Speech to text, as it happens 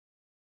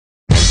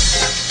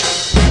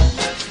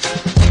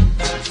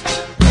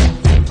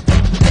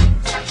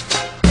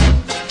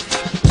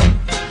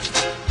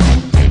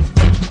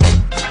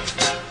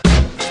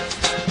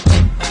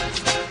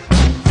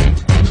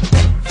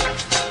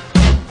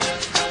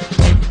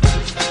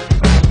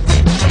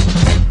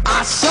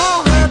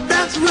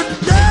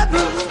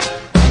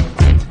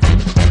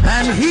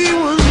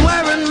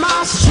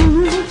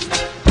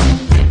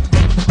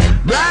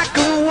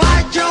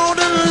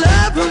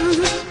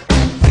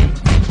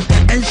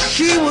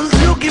She was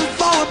looking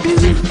for a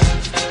beauty.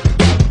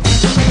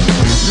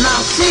 Now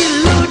she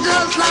looked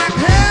just like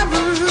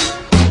heaven,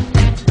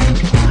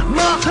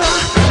 but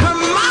her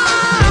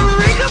mind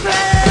ring a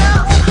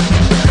bell.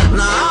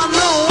 Now I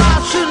know I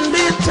shouldn't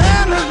be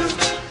telling,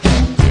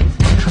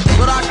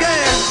 but I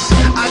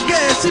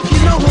guess if you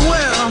know her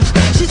well,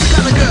 she's the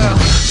kind of girl.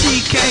 She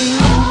can't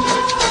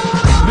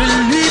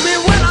believe me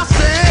when I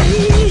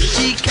say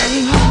she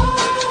can't.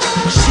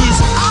 She's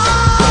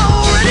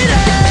already there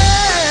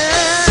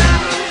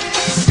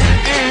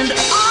and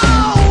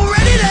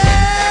already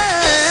there.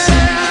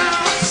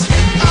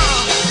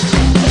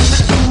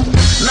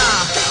 Now,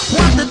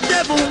 what the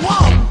devil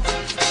want,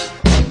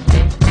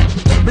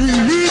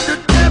 believe the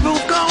devil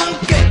gon'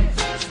 get.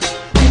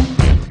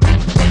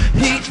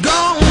 He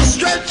gon'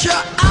 stretch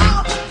her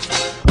out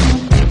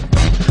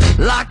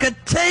like a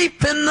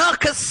tape in a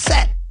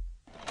cassette.